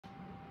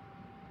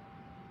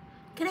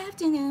Good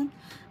afternoon.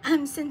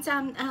 Since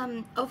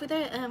over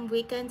the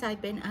weekends,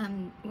 I've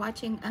been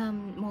watching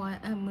more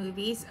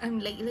movies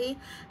lately.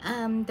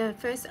 The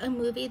first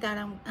movie that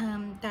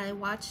I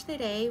watched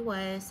today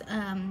was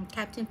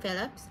Captain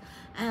Phillips.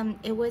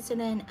 It was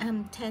an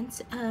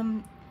intense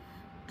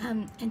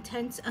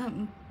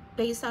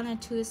based on a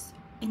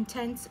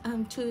intense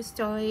true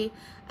story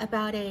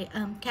about a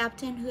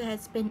captain who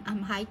has been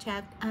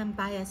hijacked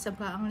by a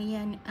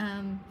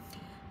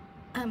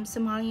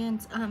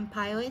Somalian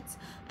pirates,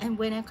 and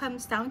when it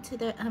comes down to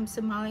the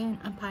Somalian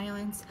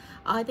pirates,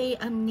 all they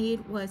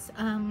need was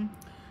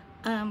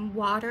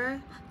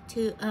water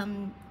to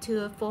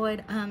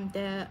afford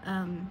their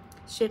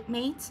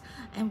shipmates,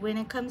 and when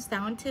it comes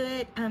down to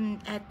it,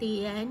 at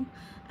the end,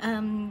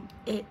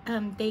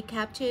 they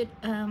captured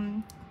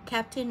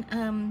Captain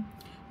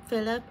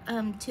Philip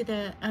to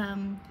the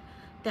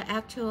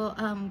actual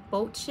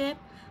boat ship.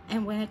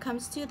 And when it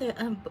comes to the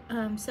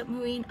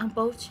submarine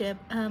boat ship,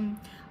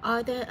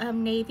 all the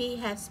Navy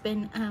has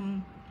been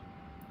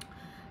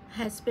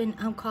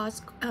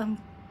caused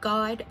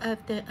guard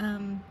of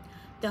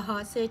the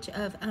hostage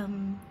of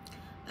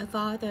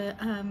all the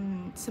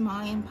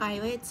Somalian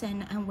pirates.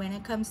 And when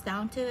it comes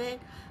down to it,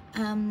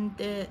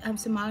 the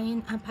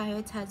Somalian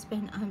pirates has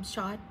been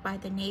shot by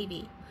the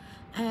Navy.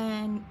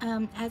 And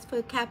as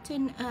for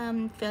Captain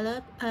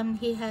Philip,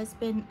 he has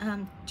been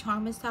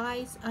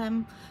traumatized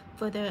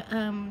for the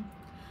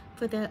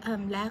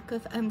lack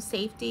of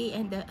safety,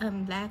 and the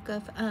lack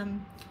of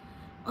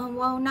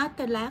well, not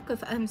the lack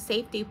of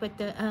safety, but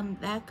the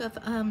lack of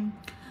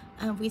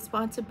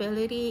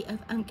responsibility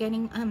of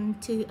getting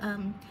to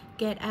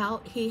get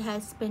out. He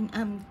has been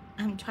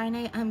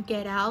trying to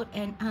get out,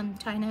 and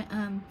trying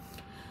to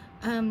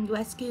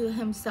rescue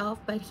himself,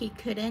 but he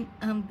couldn't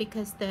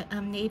because the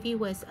Navy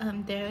was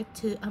there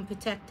to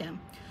protect him.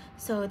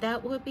 So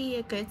that would be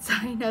a good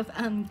sign of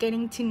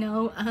getting to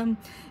know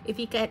if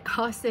you get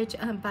hostage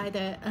by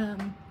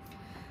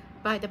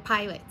the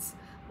pirates.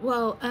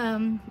 Well,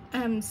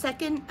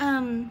 second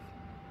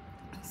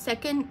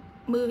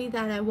movie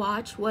that I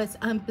watched was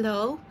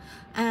Blow.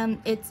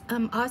 It's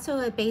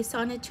also based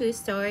on a true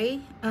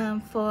story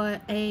for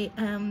a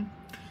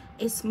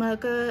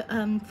smuggler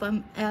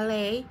from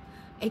LA,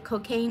 a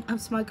cocaine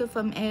smuggler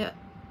from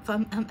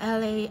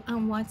LA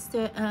wants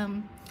to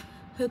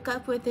hook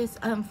up with his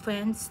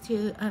friends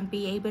to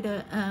be able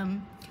to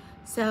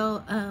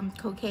sell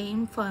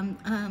cocaine from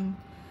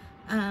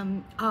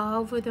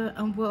all over the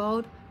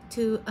world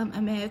to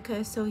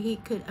America, so he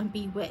could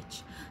be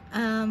rich.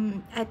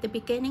 At the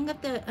beginning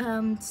of the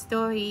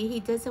story, he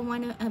doesn't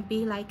want to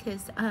be like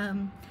his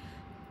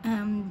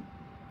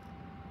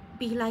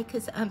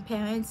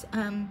parents,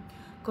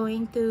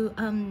 going through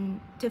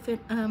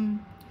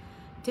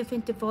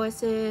different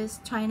divorces,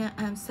 trying to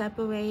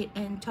separate,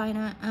 and trying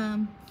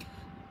to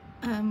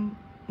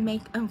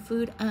make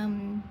food,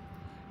 trying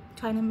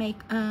to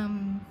make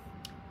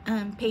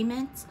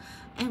payments.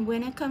 And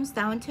when it comes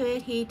down to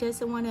it, he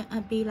doesn't want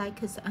to be like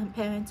his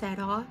parents at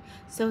all.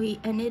 So he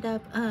ended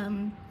up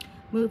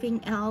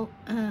moving out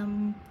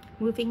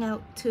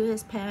to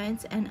his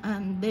parents,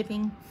 and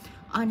living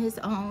on his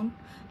own.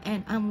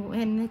 And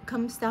when it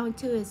comes down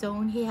to his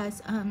own, he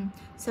has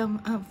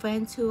some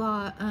friends who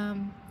are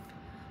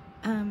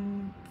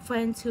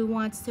friends who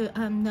wants to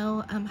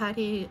know how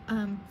to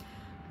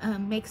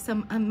make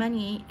some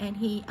money. And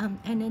he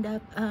ended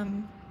up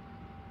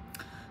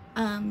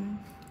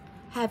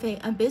having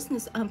a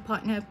business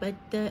partner, but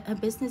the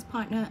business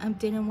partner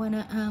didn't want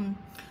to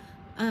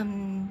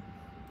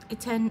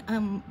attend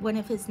one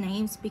of his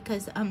names,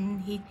 because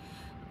he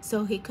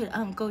could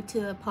go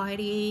to a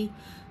party.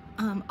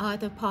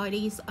 Other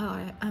parties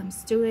are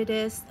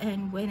stewardess,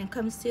 and when it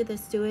comes to the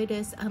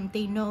stewardess,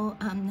 they know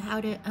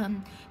how to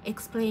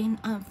explain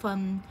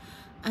from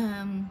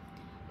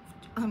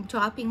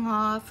dropping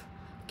off,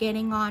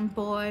 getting on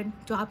board,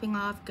 dropping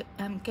off,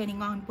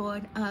 getting on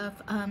board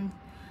of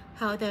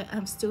how the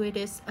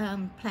stewardess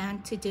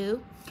plan to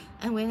do.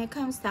 And when it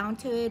comes down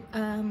to it,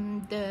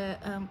 the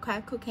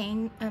crack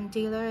cocaine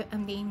dealer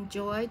named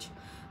George,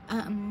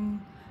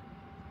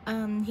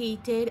 he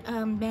did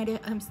met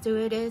a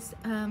stewardess,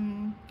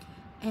 and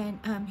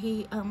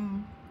he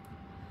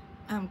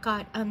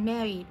got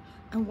married.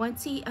 And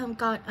once he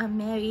got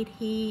married,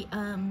 he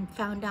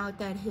found out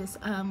that his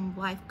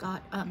wife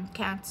got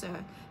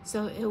cancer.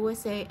 So it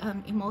was a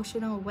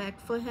emotional wreck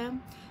for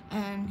him,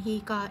 and he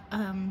got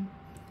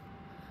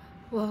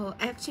well,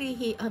 actually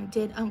he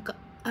did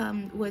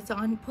was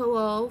on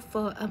parole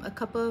for a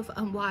couple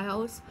of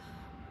whiles,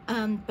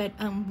 but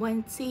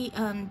once he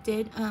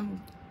did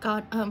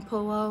got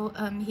parole,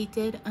 he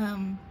did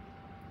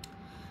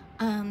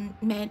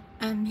met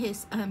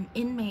his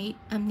inmate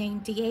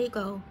named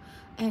Diego.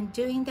 And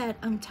during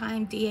that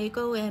time,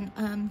 Diego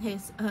and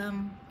his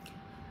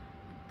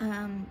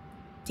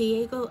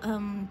Diego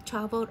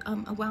traveled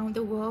around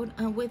the world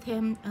with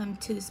him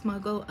to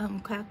smuggle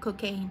crack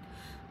cocaine,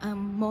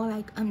 more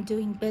like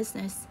doing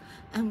business.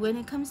 And when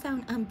it comes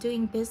down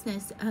doing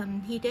business,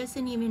 he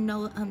doesn't even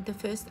know the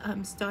first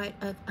start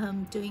of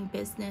doing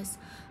business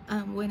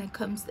when it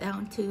comes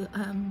down to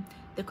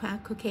the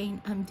crack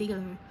cocaine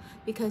dealer,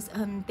 because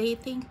they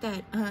think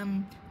that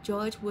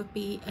George would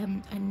be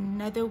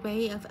another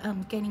way of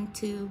getting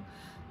to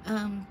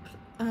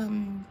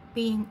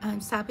being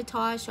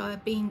sabotaged or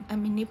being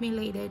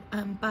manipulated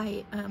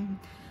by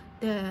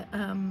the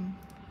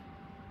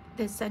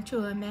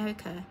Central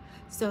America.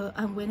 So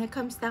when it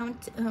comes down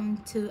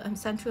to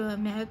Central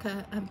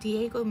America,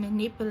 Diego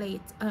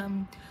manipulates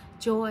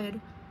George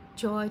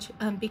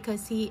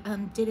because he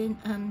didn't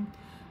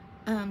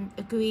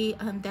agree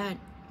that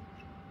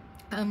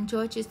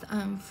George's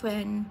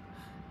friend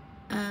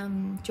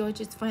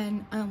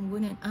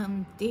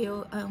wouldn't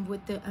deal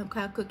with the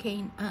crack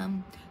cocaine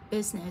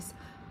business.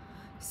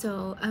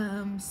 So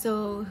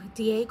so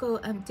Diego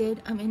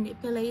did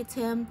manipulate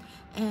him,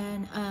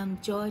 and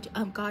George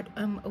got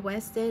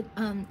arrested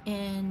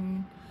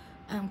in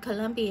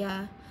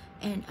Colombia,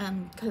 and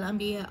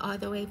Colombia all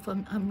the way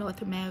from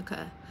North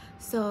America.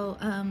 So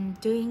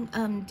during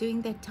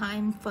that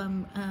time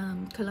from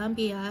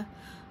Colombia,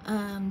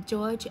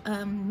 George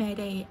met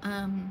a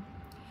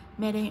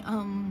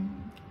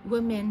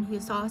woman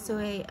who's also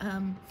a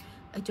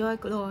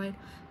drug lord.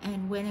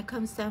 And when it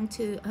comes down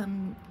to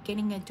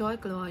getting a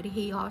drug lord,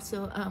 he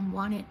also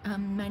wanted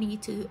money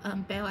to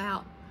bail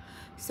out.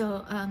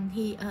 So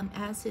he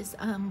asked his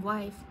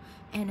wife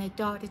and a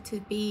daughter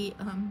to be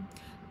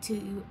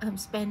to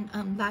spend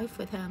life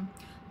with him.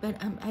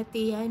 But at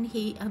the end,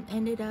 he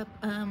ended up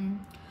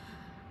going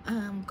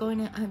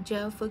to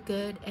jail for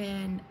good,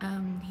 and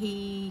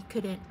he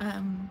couldn't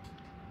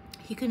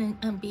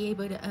be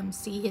able to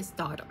see his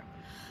daughter.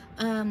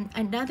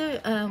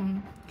 Another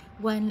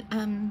one,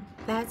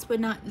 last but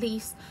not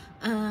least,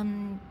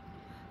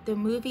 the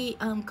movie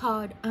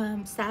called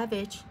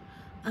Savage,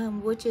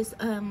 which is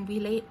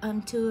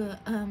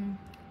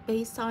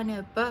based on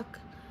a book.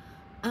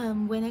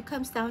 When it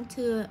comes down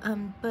to a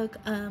book,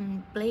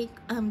 Blake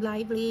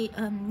Lively,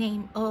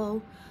 named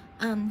O,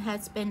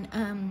 has been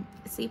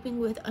sleeping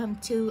with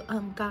two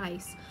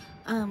guys.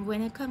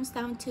 When it comes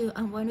down to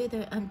one of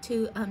the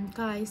two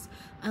guys,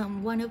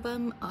 one of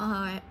them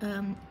are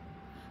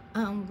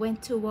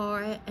went to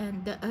war,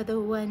 and the other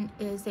one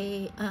is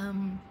a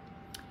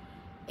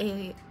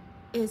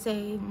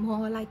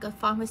more like a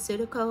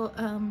pharmaceutical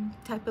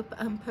type of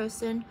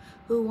person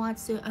who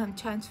wants to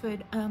transfer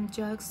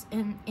drugs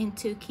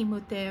into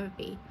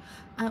chemotherapy.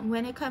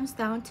 When it comes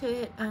down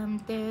to it,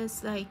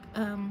 there's like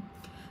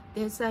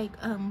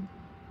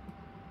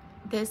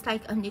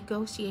a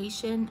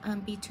negotiation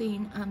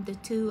between the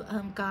two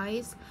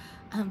guys,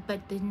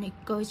 but the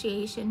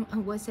negotiation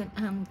wasn't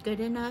good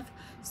enough.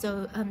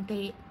 So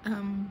they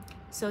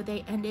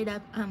ended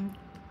up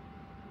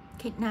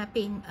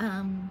kidnapping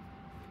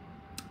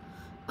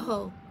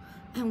O.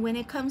 And when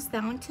it comes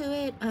down to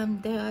it,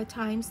 there are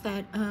times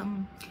that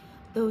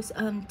those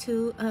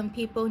two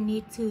people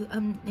need to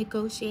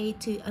negotiate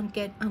to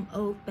get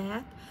O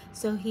back.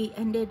 So they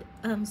ended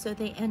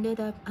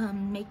up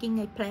making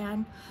a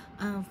plan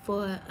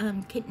for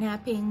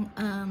kidnapping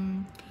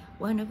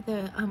one of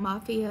the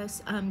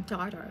mafia's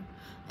daughter.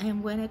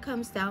 And when it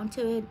comes down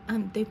to it,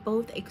 they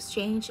both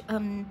exchange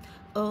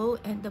O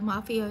and the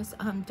mafia's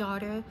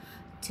daughter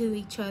to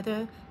each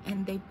other,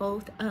 and they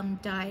both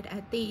died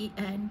at the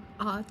end.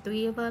 All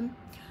three of them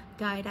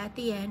died at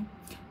the end.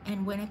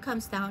 And when it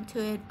comes down to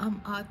it,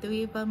 all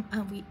three of them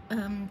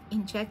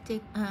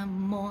injected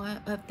more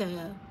of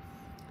the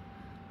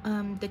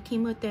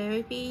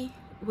chemotherapy,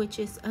 which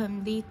is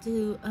lead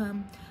to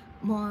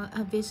more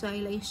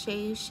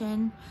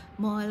visualization,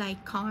 more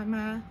like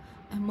karma,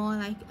 and more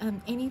like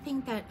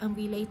anything that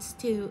relates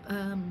to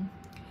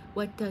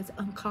what does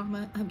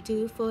karma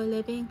do for a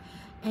living.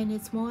 And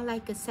it's more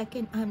like a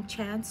second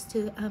chance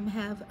to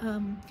have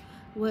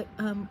what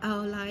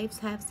our lives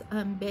have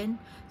been.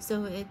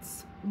 So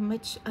it's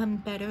much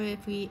better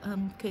if we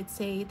could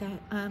say that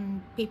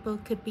people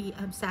could be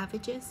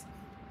savages.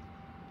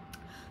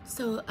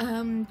 So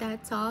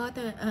that's all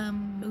the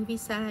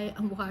movies I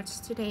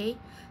watched today.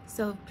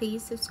 So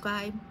please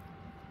subscribe,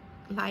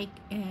 like,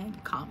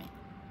 and comment.